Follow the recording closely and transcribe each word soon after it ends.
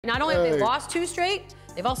Not only have they lost 2 straight,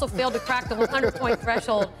 they've also failed to crack the 100-point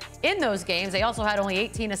threshold in those games. They also had only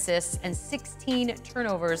 18 assists and 16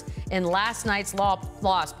 turnovers in last night's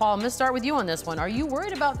loss. Paul, I'm going to start with you on this one. Are you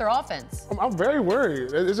worried about their offense? I'm very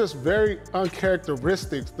worried. It's just very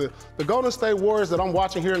uncharacteristic. The Golden State Warriors that I'm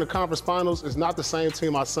watching here in the conference finals is not the same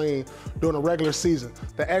team I've seen during the regular season.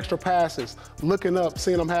 The extra passes, looking up,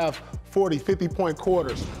 seeing them have 40, 50-point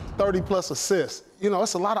quarters, 30-plus assists. You know,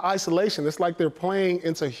 it's a lot of isolation. It's like they're playing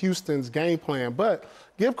into Houston's game plan. But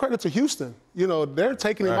give credit to Houston. You know, they're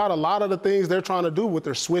taking out a lot of the things they're trying to do with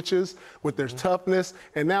their switches, with their toughness.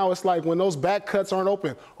 And now it's like when those back cuts aren't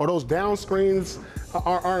open or those down screens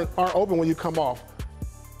aren't open when you come off,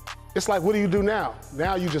 it's like, what do you do now?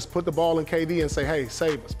 Now you just put the ball in KD and say, hey,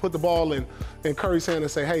 save us. Put the ball in Curry's hand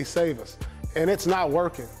and say, hey, save us. And it's not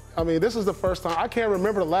working. I mean, this is the first time. I can't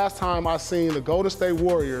remember the last time I seen the Golden State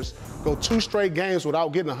Warriors go 2 straight games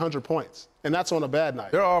without getting 100 points. And that's on a bad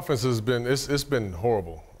night. Their offense has been, it's been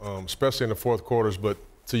horrible, especially in the fourth quarters. But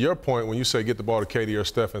to your point, when you say get the ball to KD or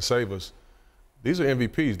Steph and save us, these are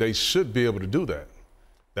MVPs. They should be able to do that.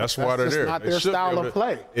 That's why they're there. It's not their style of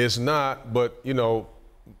play. It's not, but, you know,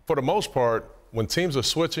 for the most part, when teams are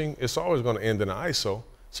switching, it's always going to end in an ISO.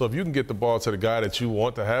 So if you can get the ball to the guy that you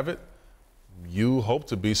want to have it, you hope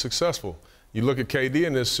to be successful. You look at KD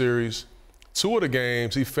in this series, 2 of the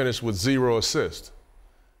games he finished with 0 assists,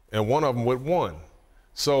 and 1 of them with 1.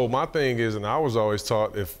 So my thing is, and I was always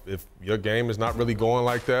taught, if your game is not really going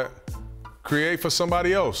like that, create for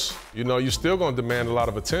somebody else. You know, you're still going to demand a lot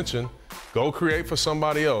of attention. Go create for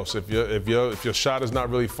somebody else if your shot is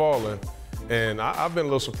not really falling. And I've been a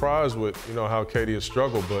little surprised with, you know, how KD has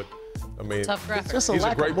struggled, but I mean, he's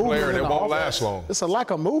a great player and it won't last long. It's a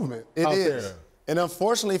lack of movement out there. And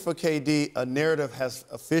unfortunately for KD, a narrative has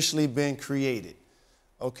officially been created,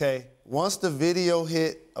 okay? Once the video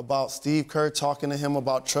hit about Steve Kerr talking to him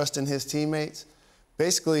about trusting his teammates,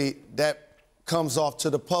 basically that comes off to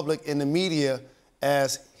the public in the media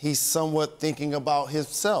as he's somewhat thinking about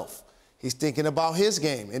himself. He's thinking about his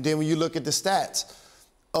game. And then when you look at the stats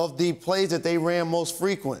of the plays that they ran most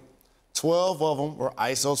frequent, 12 of them were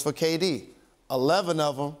ISOs for KD. 11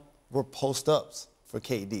 of them were post-ups for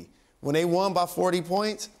KD. When they won by 40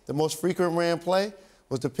 points, the most frequent ran play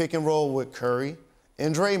was the pick and roll with Curry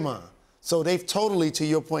and Draymond. So they've totally, to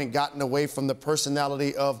your point, gotten away from the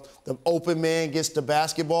personality of the open man gets the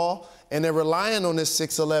basketball, and they're relying on this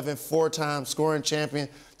 6'11", 4-time scoring champion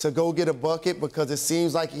to go get a bucket because it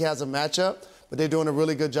seems like he has a matchup, but they're doing a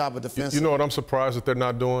really good job of defense. You know what I'm surprised that they're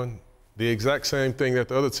not doing? The exact same thing that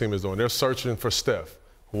the other team is doing. They're searching for Steph.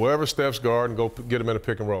 Whoever Steph's guarding, go get him in a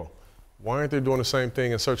pick and roll. Why aren't they doing the same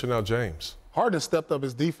thing and searching out James? Harden stepped up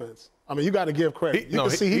his defense. I mean, you got to give credit. You can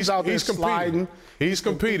see he's out there sliding. He's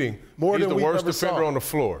competing. More he's than the worst defender on the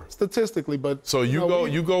floor. Statistically, but so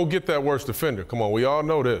you go get that worst defender. Come on, we all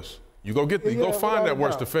know this. You go find that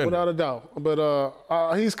worst defender. Without a doubt.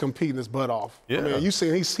 But he's competing his butt off. Yeah. I mean, you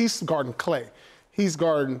see he's guarding Clay. He's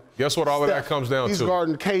guarding Guess what all Steph. of that comes down to? He's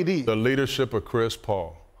guarding KD. The leadership of Chris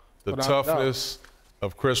Paul. The toughness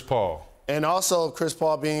of Chris Paul. And also Chris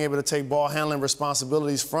Paul being able to take ball handling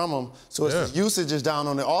responsibilities from him. So his usage is down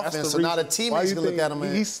on the offense. So now the teammates can look at him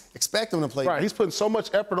and expect him to play. Right, he's putting so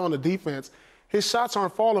much effort on the defense. His shots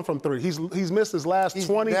aren't falling from 3. He's missed his last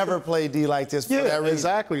 20. He's never played D like this for that reason.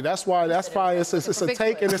 Exactly. That's why it's a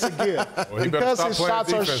take and it's a give. Well, because his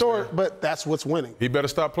shots are short, but that's what's winning. He better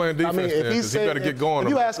stop playing defense. I mean, if he better get going.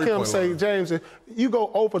 If you ask him, say, James, if you go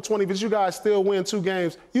 0 for 20, but you guys still win 2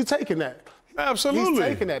 games, you taking that. Absolutely. He's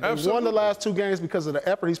taking that. He won the last 2 games because of the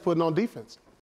effort he's putting on defense.